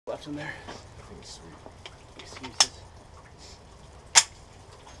left in there. I think it's sweet. Excuses.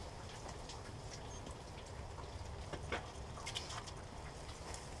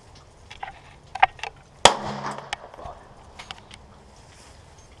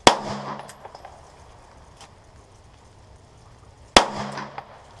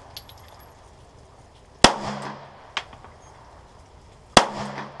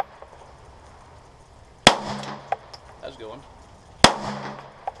 That was a good one.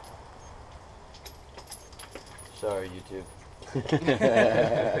 Sorry, YouTube.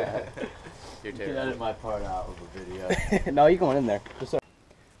 You're You can terrible. edit my part out of the video. No, you're going in there.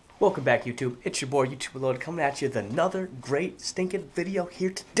 Welcome back, YouTube. It's your boy, YouTube Reloaded, coming at you with another great stinking video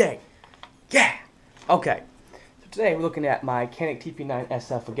here today. Yeah! Okay. So today we're looking at my Canik TP9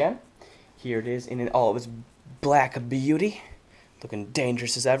 SF again. Here it is in all of its black beauty. Looking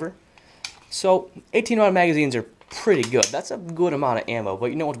dangerous as ever. So, 18-round magazines are pretty good. That's a good amount of ammo, but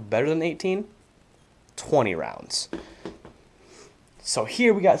you know what's better than 18? 20 rounds. So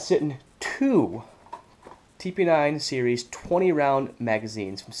here we got sitting two TP9 series 20 round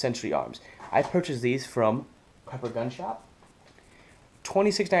magazines from Century Arms. I purchased these from Prepper Gun Shop.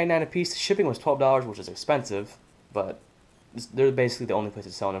 $26.99 a piece. Shipping was $12, which is expensive, but they're basically the only place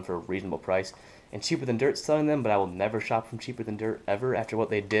that's selling them for a reasonable price. And Cheaper Than Dirt's selling them, but I will never shop from Cheaper Than Dirt ever after what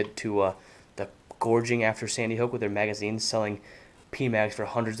they did to the gorging after Sandy Hook with their magazines, selling P-Mags for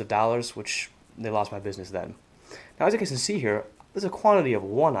hundreds of dollars, which they lost my business then. Now, as you guys can see here, there's a quantity of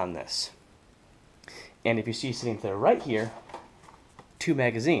 1 on this. And if you see sitting to the right here, 2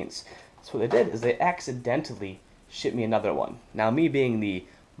 magazines. So what they did is they accidentally shipped me another one. Now, me being the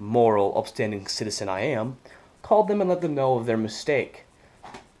moral, upstanding citizen I am, called them and let them know of their mistake.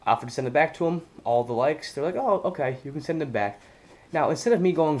 Offered to send it back to them, all the likes. They're like, oh, okay, you can send it back. Now, instead of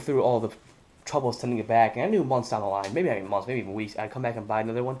me going through all the trouble of sending it back, and I knew months down the line, maybe not even months, maybe even weeks, I'd come back and buy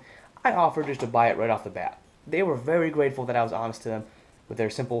another one, I offered just to buy it right off the bat. They were very grateful that I was honest to them with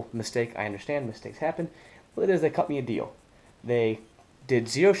their simple mistake. I understand mistakes happen. What it is, they cut me a deal. They did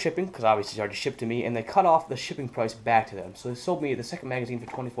 0 shipping, because obviously it's already shipped to me, and they cut off the shipping price back to them. So they sold me the second magazine for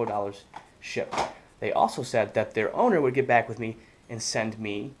 $24 shipped. They also said that their owner would get back with me and send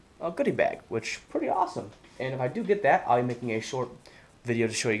me a goodie bag, which is pretty awesome. And if I do get that, I'll be making a short video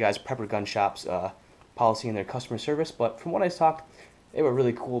to show you guys Prepper Gun Shop's policy and their customer service. But from what I talked, they were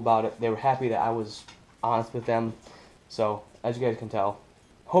really cool about it. They were happy that I was honest with them. So, as you guys can tell,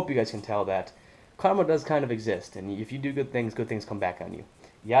 hope you guys can tell that karma does kind of exist. And if you do good things come back on you.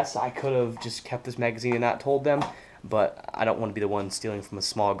 Yes, I could have just kept this magazine and not told them, but I don't want to be the one stealing from a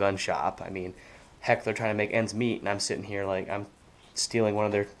small gun shop. I mean, heck, they're trying to make ends meet, and I'm sitting here like I'm stealing one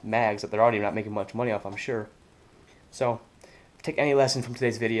of their mags that they're already not making much money off, I'm sure. So, take any lesson from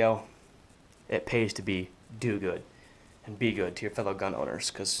today's video, it pays to do good and be good to your fellow gun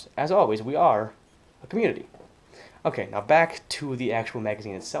owners, because as always, we are a community. Okay, now back to the actual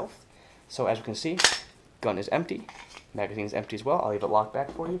magazine itself. So as you can see, gun is empty, magazine is empty as well. I'll leave it locked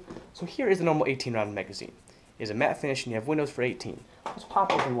back for you. So here is the normal 18 round magazine. It is a matte finish and you have windows for 18. Let's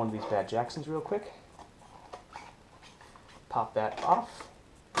pop open one of these bad Jacksons real quick. Pop that off.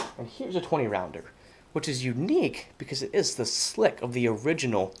 And here's a 20 rounder, which is unique because it is the slick of the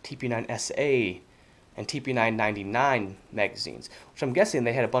original TP9 SA and TP9 99 magazines, which I'm guessing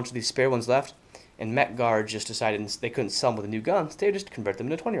they had a bunch of these spare ones left, and MetGuard just decided they couldn't sell them with the new guns, they would just convert them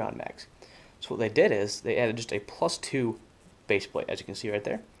into 20 round mags. So what they did is they added just a +2 base plate, as you can see right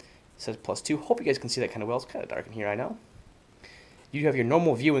there. It says +2. Hope you guys can see that kind of well. It's kind of dark in here, I know. You have your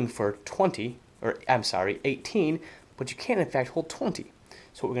normal viewing for 18, but you can in fact hold 20.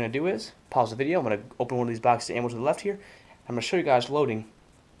 So what we're going to do is pause the video. I'm going to open one of these boxes of ammo to the left here. I'm going to show you guys loading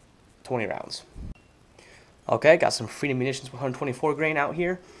 20 rounds. Okay, got some Freedom Munitions 124 grain out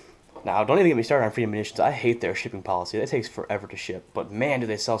here. Now, don't even get me started on Freedom Munitions. I hate their shipping policy. That takes forever to ship, but man, do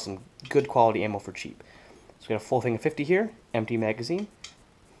they sell some good quality ammo for cheap. So we got a full thing of 50 here, empty magazine.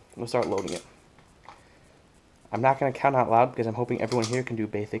 We'll start loading it. I'm not going to count out loud because I'm hoping everyone here can do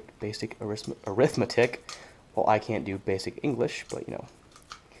basic arithmetic. Well, I can't do basic English, but you know,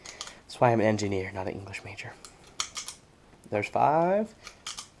 that's why I'm an engineer, not an English major. There's 5.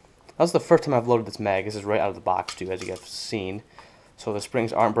 That was the first time I've loaded this mag. This is right out of the box too, as you guys have seen. So the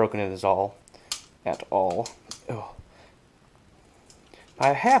springs aren't broken in at all. Ugh.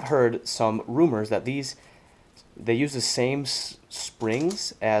 I have heard some rumors that they use the same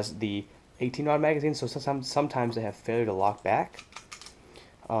springs as the 18-round magazine, so sometimes they have failure to lock back.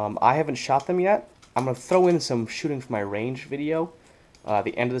 I haven't shot them yet. I'm going to throw in some shooting from my range video,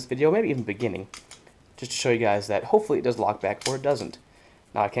 the end of this video, maybe even beginning, just to show you guys that hopefully it does lock back or it doesn't.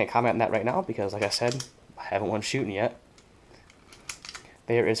 Now I can't comment on that right now because, like I said, I haven't won shooting yet.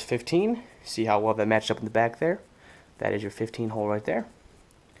 There is 15. See how well that matched up in the back there? That is your 15 hole right there.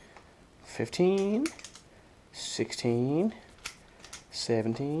 15, 16,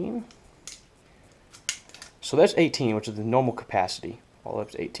 17. So that's 18, which is the normal capacity. All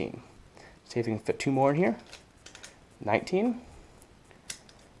up to 18. See if we can fit 2 more in here. 19.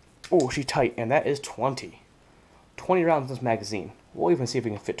 Oh, she's tight, and that is 20. 20 rounds in this magazine. We'll even see if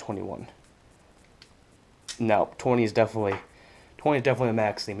we can fit 21. No, 20 is definitely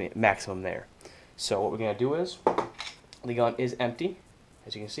the maximum there. So what we're gonna do is, the gun is empty,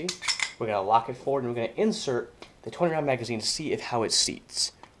 as you can see. We're gonna lock it forward, and we're gonna insert the 20 round magazine to see how it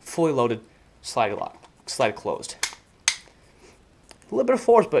seats. Fully loaded, slide closed. A little bit of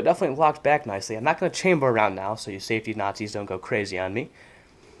force, but definitely locked back nicely. I'm not gonna chamber around now, so you safety Nazis don't go crazy on me.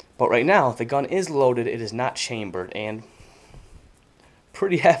 But right now, the gun is loaded. It is not chambered, and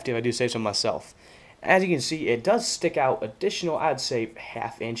pretty hefty if I do say so myself. As you can see, it does stick out additional, I'd say,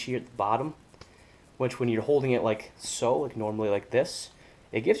 ½ inch here at the bottom, which when you're holding it like so, like normally like this,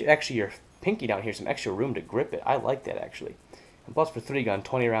 it gives you actually your pinky down here some extra room to grip it. I like that, actually. And plus, for 3-gun,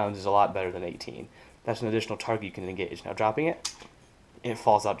 20 rounds is a lot better than 18. That's an additional target you can engage. Now, dropping it, it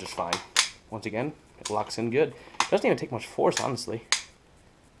falls out just fine. Once again, it locks in good. Doesn't even take much force, honestly.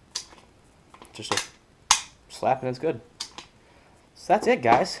 Just a slap and it's good. So that's it,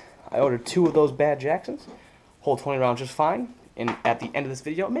 guys. I ordered 2 of those bad Jacksons. Hold 20 rounds just fine. And at the end of this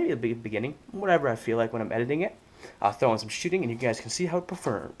video, maybe the beginning, whatever I feel like when I'm editing it, I'll throw in some shooting and you guys can see how it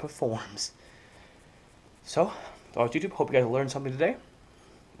performs. So, all right, YouTube, hope you guys learned something today.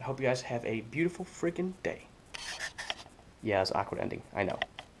 I hope you guys have a beautiful freaking day. Yeah, it's an awkward ending. I know.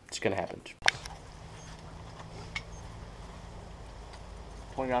 It's gonna happen.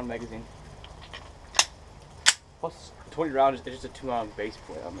 20 round magazine. Plus, 20 round is just a 2-round base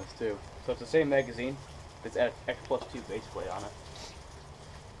plate on this too. So it's the same magazine. It's at X+2 base plate on it.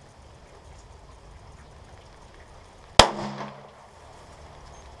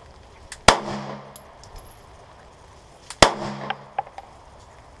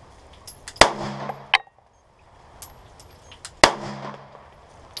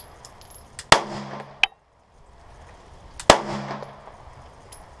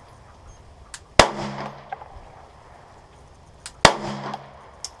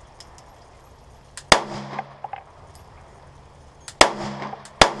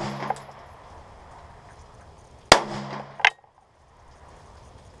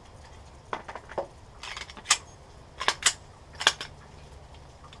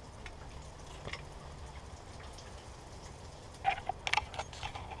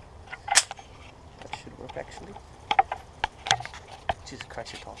 Actually. Jesus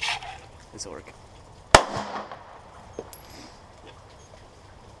Christ, you're tall. This will work.